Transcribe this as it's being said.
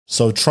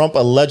So Trump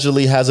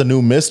allegedly has a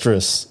new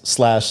mistress /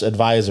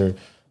 advisor,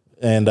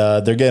 and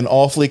they're getting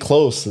awfully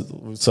close.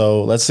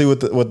 So let's see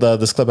what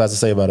this clip has to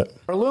say about it.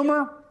 Her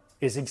Loomer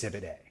is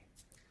Exhibit A.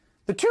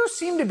 The two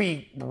seem to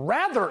be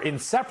rather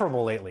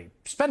inseparable lately,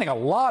 spending a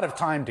lot of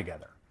time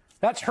together.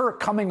 That's her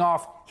coming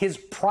off his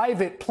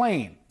private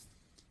plane.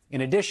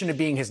 In addition to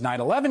being his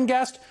 9/11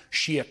 guest,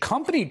 she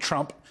accompanied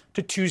Trump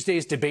to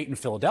Tuesday's debate in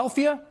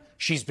Philadelphia.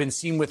 She's been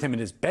seen with him in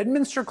his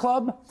Bedminster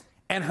Club,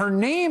 and her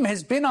name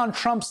has been on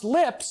Trump's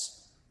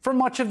lips for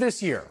much of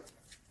this year.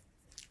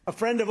 A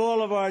friend of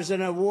all of ours,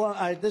 and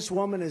this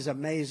woman is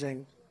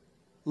amazing.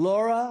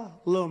 Laura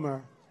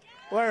Loomer.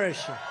 Where is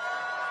she?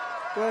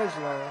 Where's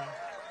Laura?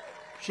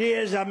 She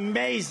is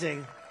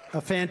amazing.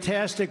 A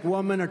fantastic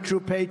woman, a true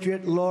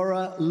patriot,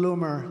 Laura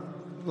Loomer.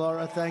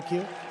 Laura, thank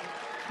you.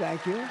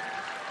 Thank you.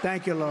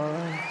 Thank you,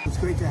 Laura. It's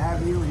great to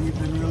have you, and you've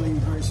been really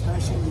very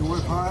special. You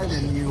work hard,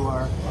 and you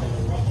are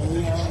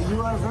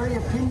a very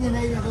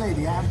opinionated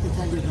lady. I have to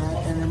tell you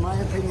that, and in my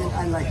opinion,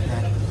 I like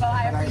that. Well,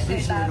 I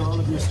appreciate that. All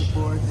of your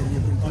support, and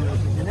you've been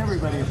terrific, and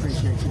everybody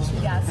appreciates you. So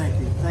yes. Thank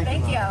you.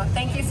 Thank you.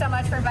 Thank you so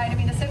much for inviting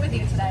me to sit with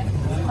you today.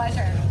 It's a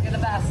pleasure. You're the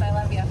best. I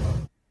love you.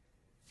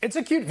 It's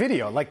a cute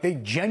video. Like, they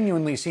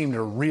genuinely seem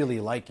to really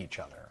like each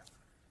other.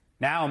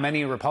 Now,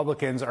 many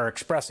Republicans are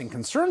expressing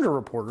concern to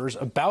reporters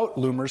about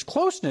Loomer's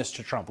closeness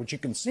to Trump, which you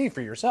can see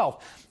for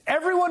yourself.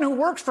 Everyone who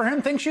works for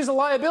him thinks she's a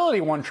liability,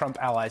 one Trump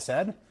ally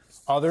said.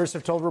 Others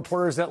have told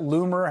reporters that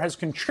Loomer has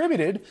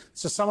contributed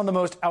to some of the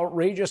most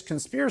outrageous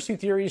conspiracy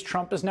theories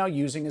Trump is now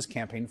using as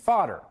campaign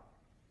fodder.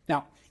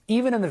 Now,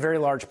 even in the very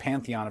large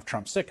pantheon of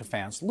Trump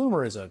sycophants,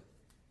 Loomer is a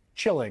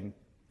chilling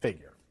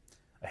figure.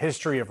 A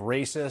history of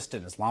racist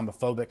and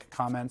Islamophobic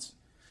comments.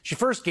 She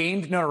first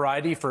gained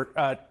notoriety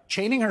for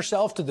chaining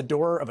herself to the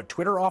door of a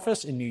Twitter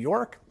office in New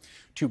York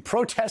to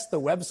protest the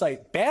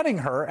website banning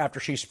her after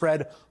she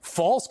spread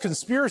false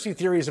conspiracy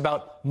theories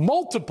about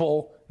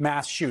multiple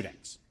mass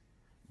shootings.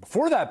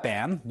 Before that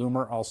ban,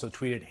 Loomer also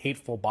tweeted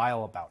hateful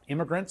bile about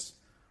immigrants,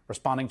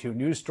 responding to a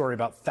news story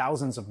about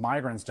thousands of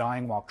migrants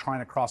dying while trying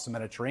to cross the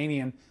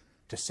Mediterranean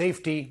to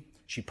safety.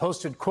 She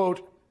posted,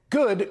 quote,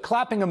 "Good,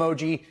 clapping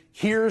emoji,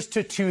 here's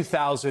to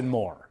 2,000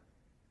 more."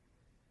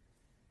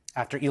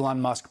 After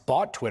Elon Musk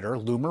bought Twitter,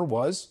 Loomer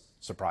was,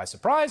 surprise,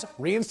 surprise,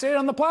 reinstated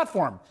on the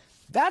platform.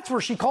 That's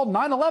where she called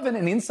 9/11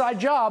 an inside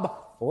job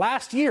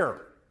last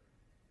year,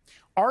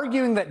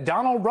 arguing that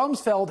Donald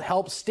Rumsfeld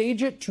helped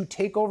stage it to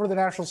take over the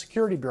national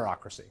security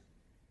bureaucracy.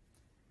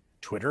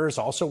 Twitter is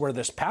also where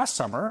this past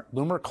summer,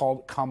 Loomer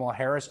called Kamala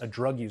Harris a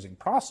drug-using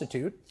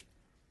prostitute.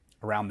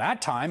 Around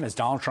that time, as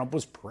Donald Trump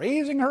was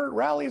praising her at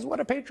rallies, what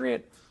a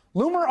patriot,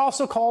 Loomer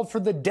also called for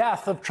the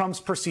death of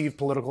Trump's perceived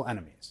political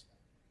enemies.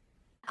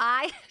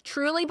 I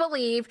truly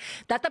believe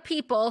that the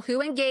people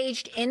who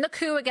engaged in the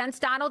coup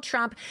against Donald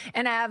Trump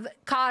and have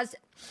caused,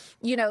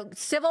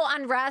 civil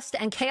unrest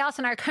and chaos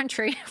in our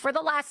country for the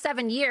last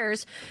 7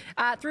 years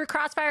through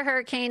Crossfire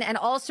Hurricane and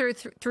also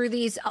through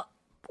these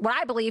what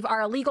I believe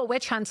are illegal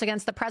witch hunts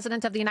against the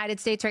president of the United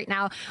States right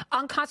now,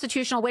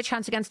 unconstitutional witch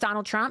hunts against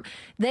Donald Trump.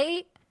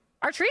 They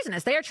are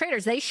treasonous. They are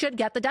traitors. They should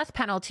get the death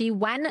penalty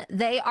when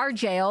they are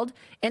jailed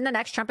in the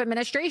next Trump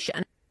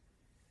administration.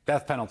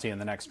 Death penalty in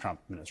the next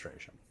Trump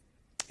administration.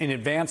 In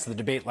advance of the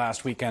debate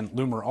last weekend,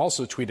 Loomer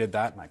also tweeted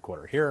that, and I quote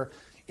her here,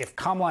 "If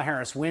Kamala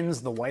Harris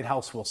wins, the White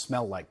House will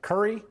smell like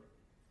curry."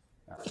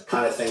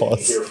 Kind of thing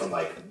that you hear from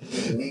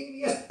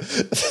media.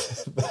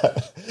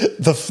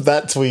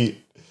 that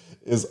tweet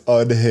is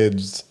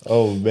unhinged.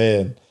 Oh,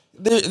 man.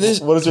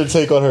 What is your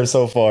take on her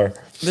so far?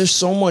 There's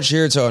so much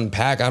here to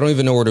unpack. I don't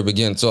even know where to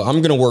begin. So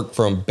I'm going to work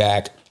from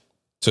back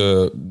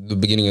to the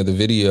beginning of the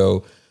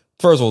video.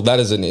 First of all, that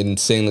is an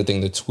insanely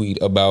thing to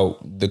tweet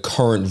about the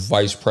current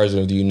vice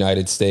president of the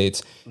United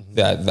States,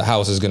 that the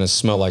house is going to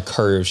smell like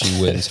curry if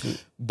she wins.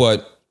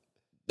 But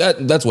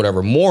that's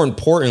whatever. More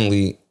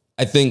importantly,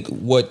 I think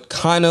what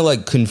kind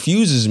of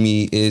confuses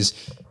me is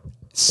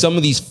some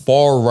of these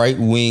far right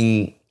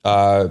wing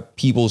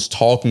people's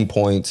talking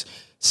points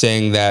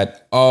saying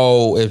that,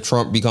 oh, if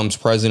Trump becomes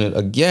president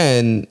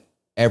again,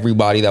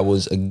 everybody that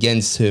was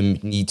against him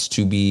needs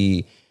to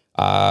be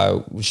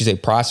would she say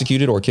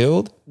prosecuted or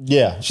killed?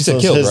 Yeah. She said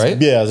killed,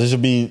 right? Yeah, they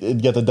should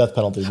get the death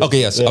penalty.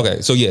 Okay, yes. Yeah.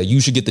 Okay. So yeah, you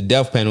should get the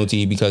death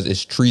penalty because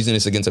it's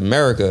treasonous against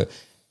America.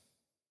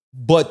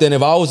 But then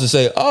if I was to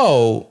say,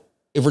 oh,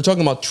 if we're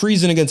talking about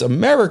treason against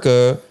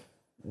America,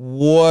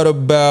 what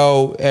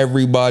about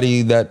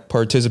everybody that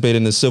participated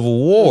in the Civil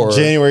War?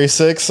 January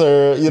 6th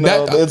or,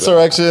 the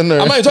insurrection? Or,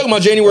 I'm not even talking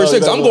about January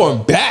 6th. I'm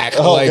going back.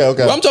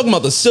 Okay. I'm talking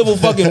about the Civil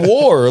fucking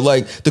War,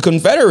 the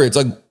Confederates.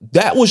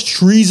 That was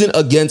treason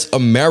against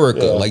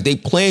America. Yeah. They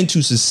planned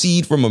to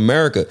secede from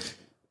America.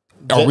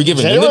 Are we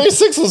giving January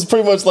 6th was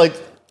pretty much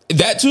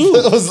that too?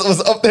 It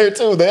was up there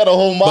too. They had a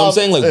whole mob. But I'm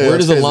saying where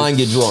does the crazy. line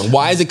get drawn?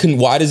 Why is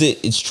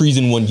it's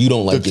treason when you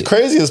don't like it? The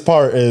craziest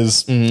part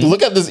is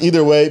look at this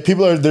either way.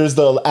 There's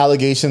the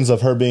allegations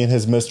of her being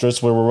his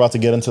mistress, where we're about to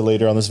get into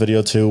later on this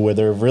video too, where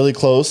they're really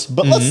close.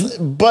 But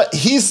but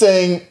he's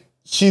saying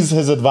she's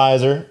his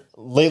advisor.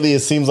 lately it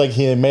seems like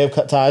he may have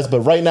cut ties,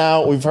 but right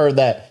now we've heard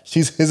that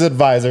she's his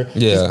advisor.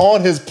 Yeah. She's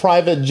on his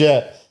private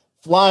jet,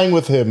 flying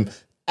with him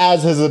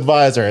as his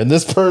advisor. And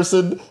this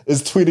person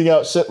is tweeting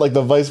out shit like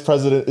the vice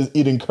president is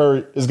eating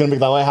curry, is going to make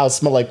the White House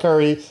smell like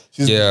curry.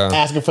 She's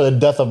asking for the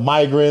death of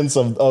migrants,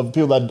 of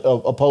people that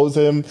oppose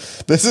him.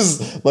 This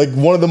is like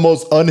one of the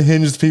most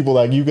unhinged people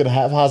that you could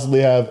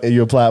possibly have in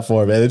your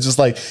platform. And it's just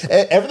like,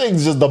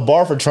 everything's just, the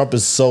bar for Trump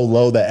is so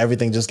low that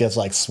everything just gets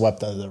like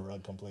swept under the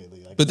rug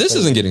completely. Like, but this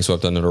isn't getting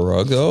swept under the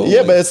rug, though.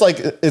 Yeah, but it's like,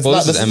 it's well,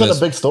 not, this isn't a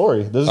big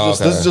story. This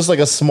is just like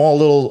a small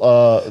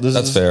little,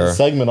 That's fair.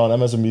 segment on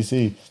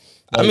MSNBC.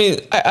 I mean,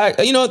 I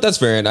you know what, that's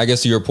fair. And I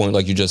guess to your point,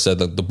 like you just said,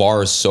 the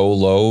bar is so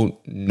low.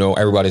 No,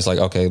 everybody's like,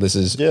 okay, this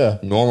is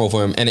normal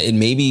for him. And it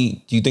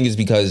maybe, do you think it's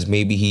because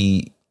maybe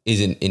he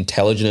isn't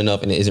intelligent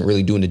enough and isn't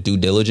really doing the due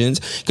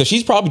diligence? Because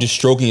she's probably just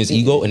stroking his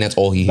ego, and that's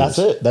all he hears.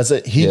 That's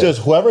it. He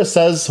just, whoever's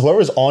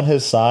on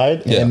his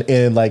side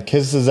and like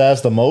kisses his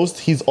ass the most,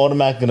 he's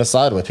automatically gonna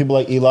side with. People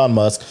like Elon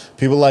Musk,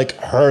 people like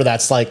her,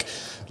 that's like,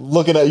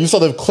 looking at, you saw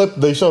the clip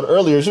they showed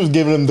earlier, she was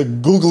giving him the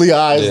googly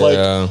eyes,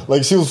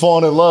 like she was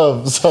falling in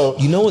love. So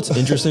you know what's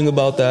interesting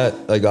about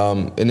that? Like,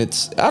 and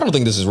it's, I don't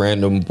think this is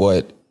random,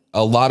 but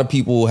a lot of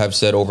people have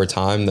said over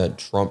time that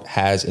Trump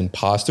has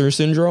imposter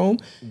syndrome.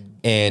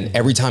 And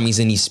every time he's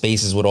in these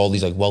spaces with all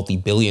these like wealthy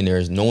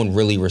billionaires, no one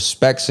really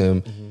respects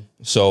him.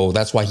 So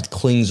that's why he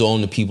clings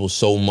on to people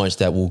so much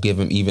that will give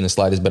him even the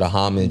slightest bit of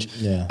homage.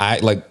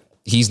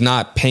 He's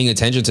not paying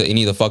attention to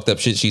any of the fucked up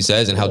shit she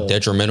says and how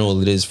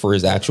detrimental it is for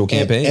his actual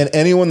campaign. And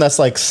anyone that's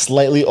like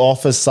slightly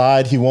off his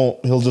side,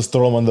 he'll just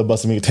throw him under the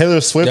bus. Taylor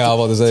Swift. Yeah, I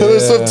was about to say, Taylor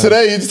Swift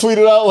today, he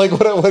tweeted out like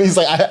what he's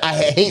like, I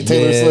hate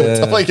Taylor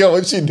Swift. I'm like, yo,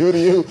 what'd she do to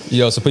you?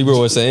 Yo, so people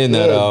were saying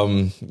that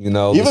even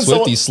the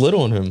Swifties slid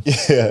on him.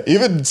 Yeah,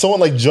 even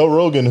someone like Joe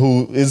Rogan,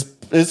 who is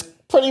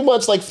pretty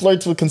much like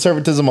flirts with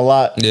conservatism a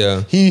lot.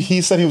 Yeah, he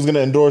said he was going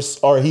to endorse,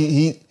 or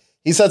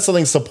he said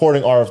something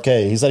supporting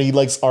RFK. He said he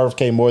likes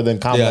RFK more than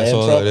Kamala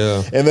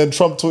and Trump. And then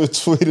Trump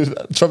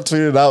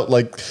tweeted out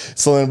like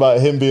something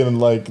about him being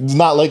like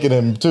not liking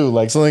him too.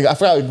 Like something, I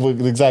forgot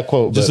the exact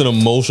quote. Just an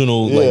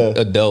emotional like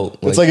adult.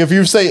 It's like if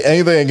you say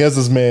anything against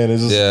this man,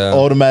 it's just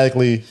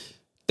automatically.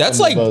 That's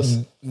like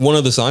one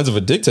of the signs of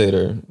a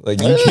dictator.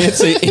 Like you can't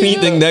say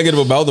anything negative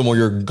about them or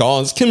you're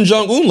gone. It's Kim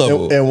Jong-un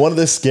level. And one of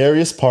the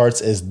scariest parts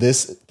is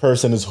this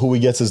person is who he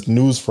gets his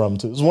news from.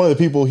 It's one of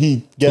the people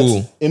he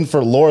gets in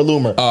for Laura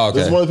Loomer. Oh, okay.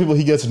 This is one of the people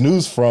he gets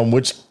news from,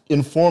 which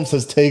informs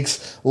his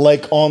takes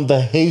like on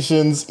the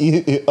Haitians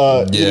eating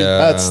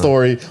that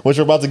story, which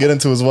we're about to get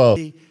into as well.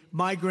 The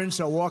migrants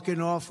are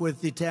walking off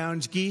with the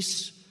town's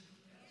geese.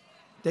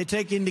 They're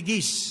taking the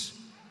geese.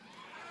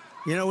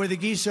 You know where the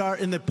geese are?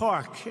 In the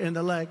park, in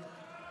the lake.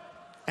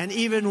 And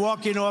even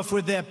walking off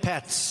with their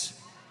pets.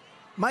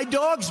 My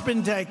dog's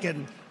been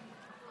taken.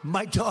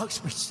 My dog's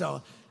been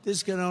stolen.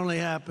 This can only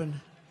happen.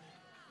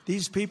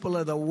 These people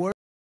are the worst.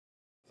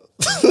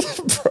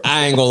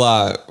 I ain't gonna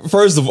lie.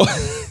 First of all,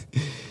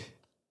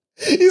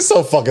 he's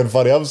so fucking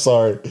funny. I'm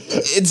sorry.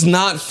 It's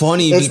not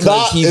funny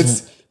because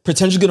he's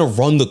potentially gonna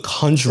run the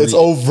country. It's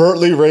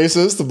overtly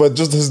racist, but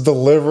just his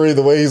delivery,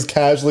 the way he's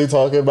casually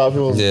talking about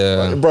people.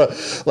 Yeah, bro.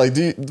 Like,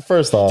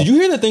 first off, did you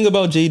hear the thing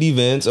about JD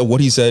Vance or what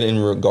he said in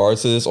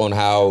regards to this on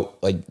how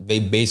like they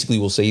basically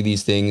will say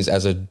these things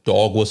as a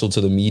dog whistle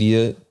to the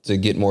media to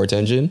get more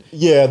attention?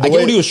 Yeah, I get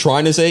what he was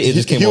trying to say. It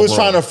just came. He was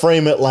trying to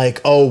frame it like,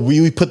 oh,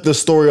 we put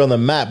this story on the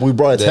map. We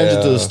brought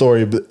attention to the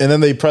story, and then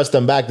they pressed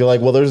them back. They're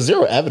like, well, there's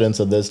zero evidence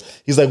of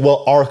this. He's like,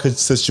 well, our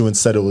constituents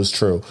said it was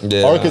true.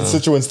 Yeah. Our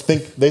constituents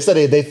think they said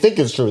they think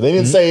it's true. They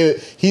didn't say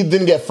he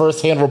didn't get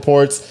firsthand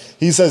reports.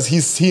 He says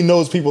he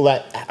knows people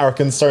that are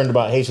concerned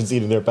about Haitians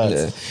eating their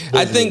pets. Yeah.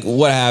 I think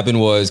what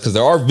happened was because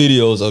there are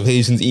videos of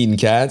Haitians eating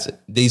cats.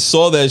 They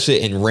saw that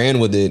shit and ran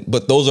with it.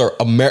 But those are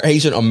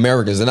Haitian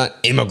Americans. They're not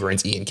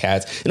immigrants eating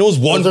cats. And it was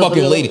one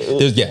fucking lady.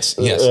 There's yes.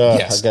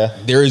 Okay.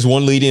 There is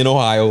one lady in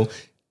Ohio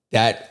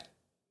that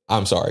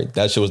I'm sorry.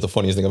 That shit was the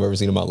funniest thing I've ever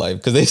seen in my life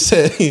because they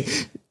said,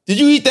 "Did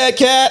you eat that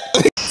cat?"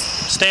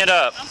 Stand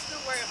up.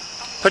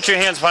 Put your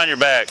hands behind your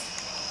back.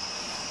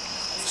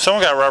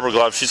 Someone got rubber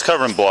gloves. She's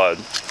covered in blood.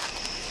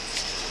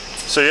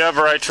 So you have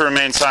a right to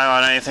remain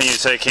silent on anything you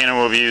say can and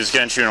will be used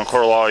against you in a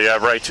court of law. You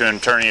have a right to an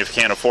attorney if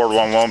you can't afford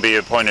one, won't be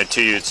appointed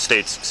to you at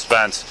state's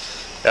expense.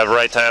 You have a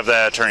right to have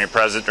that attorney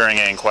present during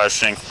any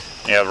questioning.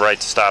 You have a right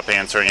to stop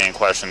answering any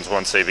questions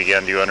once they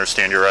begin. Do you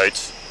understand your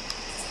rights?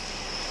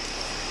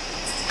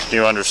 Do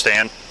you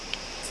understand?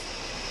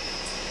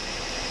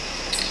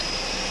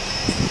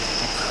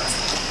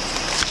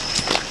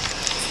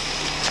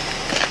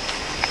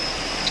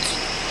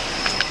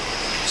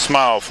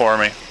 Smile for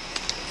me.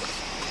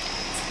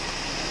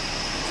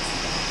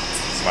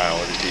 Smile,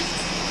 what did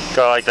you?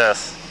 Go like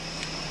this.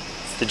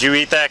 Did you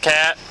eat that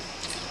cat?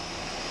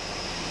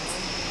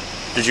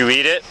 Did you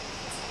eat it?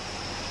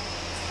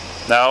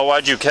 No,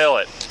 why'd you kill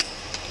it?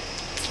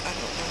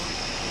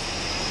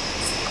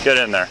 Get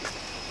in there.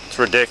 It's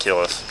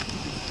ridiculous.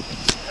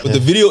 But the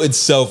video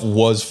itself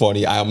was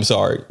funny. I'm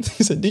sorry.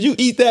 He said, "Did you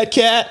eat that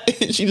cat?"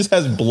 She just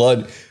has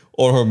blood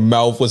on her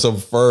mouth with some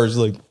fur. She's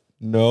like,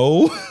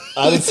 No.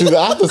 I didn't see that.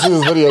 I have to see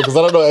this video because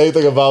I don't know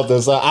anything about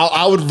this.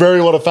 I would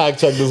very want to fact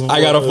check this.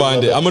 I gotta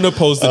find it. I'm gonna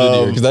post it in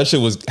here because that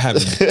shit was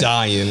having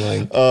dying.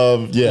 Like,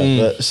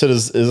 that shit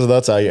is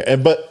nuts out here.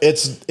 But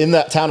it's in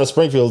that town of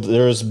Springfield.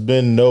 There's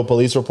been no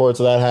police reports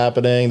of that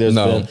happening. There's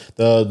been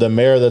the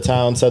mayor of the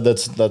town said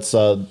that's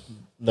the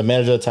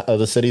manager of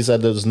the city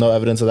said there's no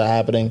evidence of that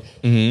happening,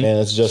 and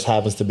it just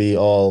happens to be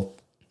all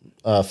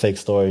fake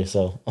story.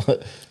 So.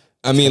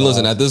 I mean,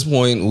 listen, at this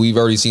point, we've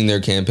already seen their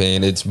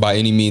campaign. It's by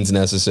any means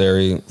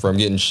necessary, from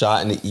getting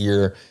shot in the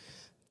ear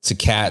to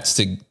cats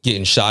to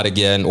getting shot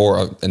again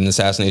or an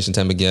assassination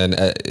attempt again.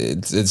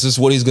 It's just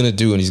what he's going to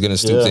do, and he's going to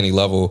stoop to any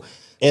level.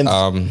 And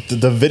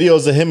the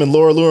videos of him and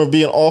Laura Loomer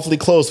being awfully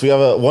close. We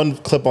have one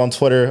clip on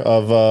Twitter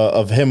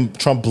of him,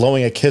 Trump,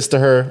 blowing a kiss to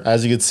her,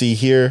 as you can see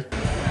here.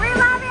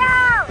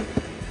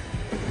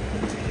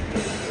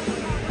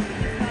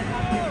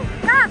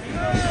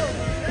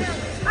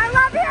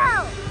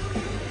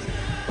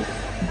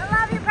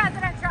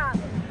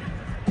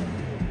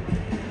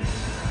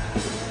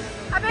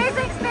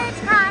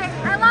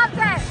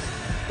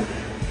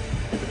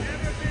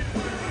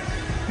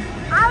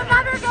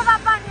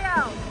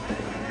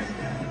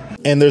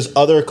 And there's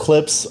other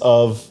clips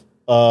of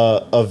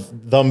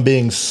them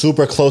being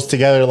super close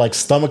together, like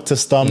stomach to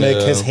stomach,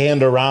 his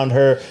hand around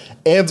her.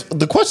 And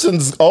the question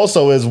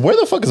also is, where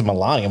the fuck is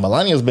Melania?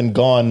 Melania's been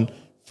gone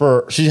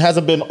she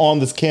hasn't been on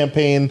this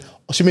campaign.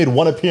 She made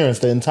one appearance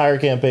the entire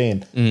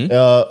campaign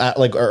at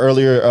like an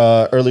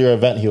earlier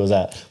event he was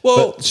at.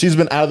 Well, but she's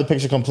been out of the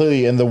picture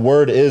completely, and the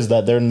word is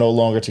that they're no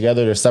longer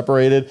together. They're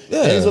separated,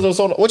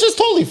 which is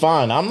totally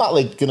fine. I'm not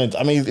like gonna.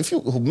 I mean, if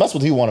you mess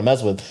with who you want to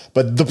mess with,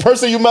 but the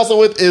person you messing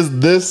with is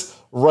this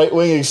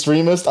right-wing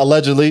extremist,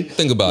 allegedly.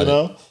 Think about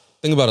it.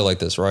 Think about it like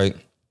this, right?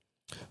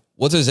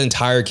 What's his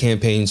entire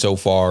campaign so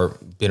far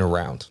been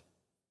around?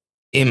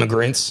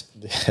 Immigrants.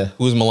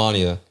 Who's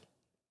Melania?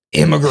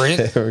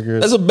 Immigrant.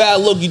 That's a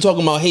bad look. You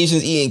talking about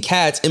Haitians eating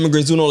cats,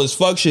 immigrants doing all this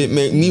fuck shit.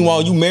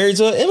 Meanwhile, you married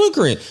to an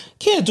immigrant.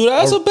 Can't do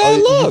that. That's a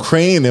bad look.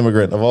 Ukrainian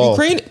immigrant of all.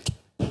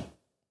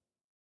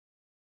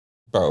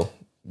 Bro,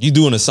 you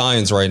doing a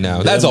science right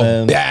now. That's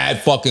a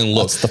bad fucking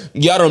look.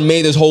 Y'all done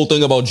made this whole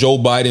thing about Joe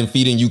Biden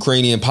feeding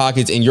Ukrainian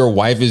pockets and your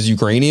wife is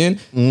Ukrainian.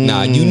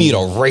 Nah, you need a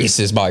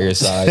racist by your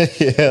side.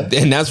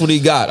 And that's what he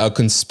got. A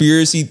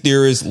conspiracy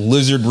theorist,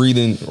 lizard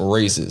breathing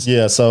racist.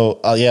 Yeah, so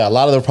a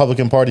lot of the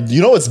Republican Party.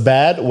 You know it's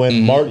bad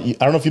when I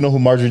don't know if you know who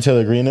Marjorie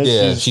Taylor Greene is.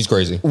 Yeah, she's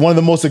crazy. One of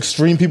the most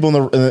extreme people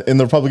in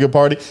the Republican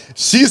Party.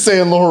 She's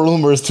saying Laura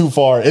Loomer is too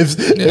far. If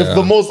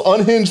the most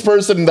unhinged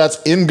person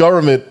that's in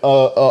government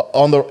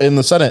in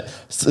the Senate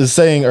is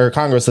saying, or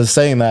Congress is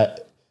saying that,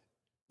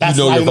 that's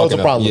how you know it's a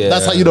problem. Yeah.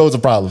 That's how you know it's a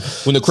problem.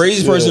 When the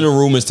crazy person in the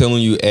room is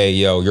telling you, hey,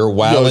 yo, you're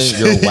wilding,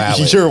 you're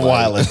wilding. You're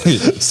wilding.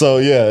 So,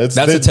 yeah,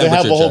 they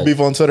have a whole beef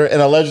on Twitter.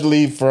 And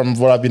allegedly, from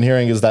what I've been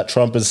hearing, is that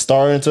Trump is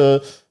starting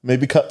to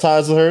maybe cut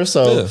ties with her.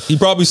 So he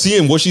probably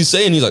seeing what she's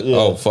saying. He's like,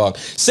 oh, fuck.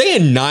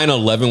 Saying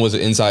 9/11 was an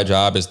inside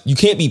job is, you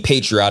can't be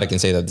patriotic and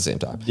say that at the same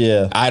time.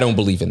 Yeah. I don't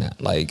believe in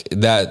that. Like,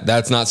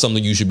 that's not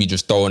something you should be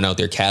just throwing out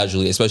there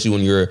casually, especially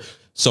when you're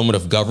someone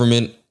of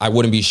government. I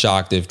wouldn't be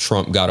shocked if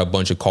Trump got a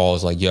bunch of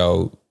calls like,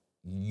 yo,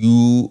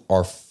 you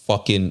are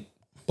fucking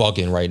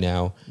bugging right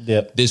now.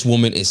 Yep. This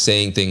woman is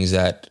saying things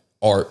that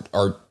are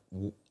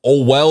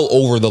well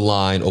over the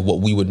line of what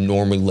we would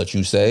normally let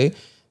you say.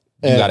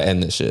 You got to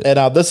end this shit. And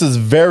now this is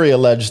very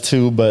alleged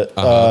too, but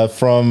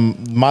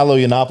from Milo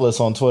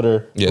Yiannopoulos on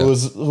Twitter,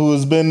 who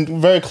has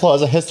been very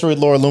close. A history with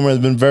Laura Loomer has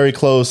been very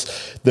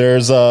close.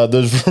 There's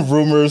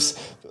rumors.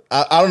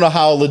 I don't know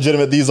how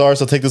legitimate these are,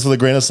 so take this with a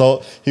grain of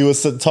salt. He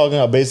was talking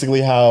about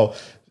basically how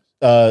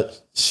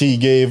she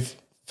gave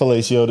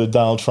fellatio to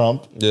Donald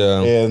Trump.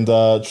 Yeah. And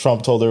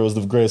Trump told her it was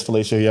the greatest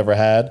fellatio he ever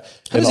had.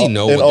 How does he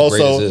know what the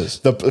greatest is?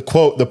 The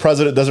quote, the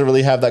president doesn't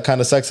really have that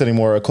kind of sex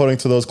anymore, according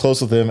to those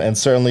close with him, and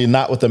certainly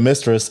not with the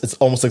mistress. It's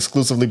almost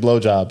exclusively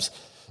blowjobs.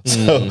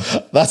 So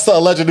that's the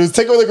alleged news.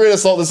 Take it with a grain of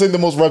salt. This ain't the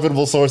most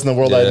reputable source in the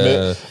world, I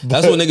admit.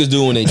 That's what niggas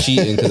do when they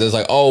cheating, because it's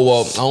like, oh,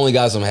 well, I only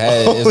got some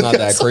head. It's not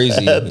that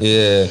crazy. Yeah.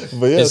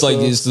 It's like,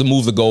 it's to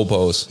move the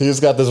goalpost. He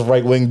just got this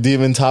right-wing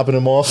demon topping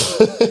him off.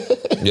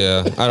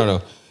 Yeah, I don't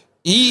know.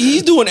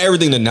 He's doing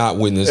everything to not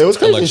win this. It was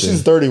crazy. Election.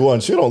 She's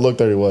 31. She don't look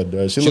 31.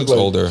 Right? She looks like,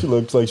 older. She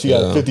looks like she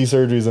got 50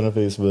 surgeries in her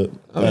face. But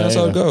I mean, that's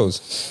how it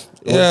goes.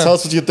 Well, tell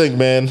us what you think,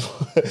 man.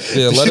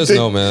 Yeah, let us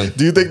know, man.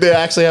 Do you think they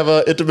actually have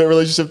an intimate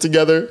relationship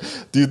together?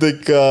 Do you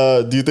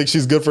think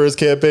she's good for his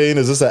campaign?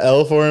 Is this an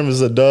L for him?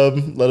 Is this a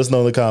dub? Let us know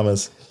in the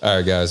comments. All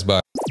right, guys. Bye.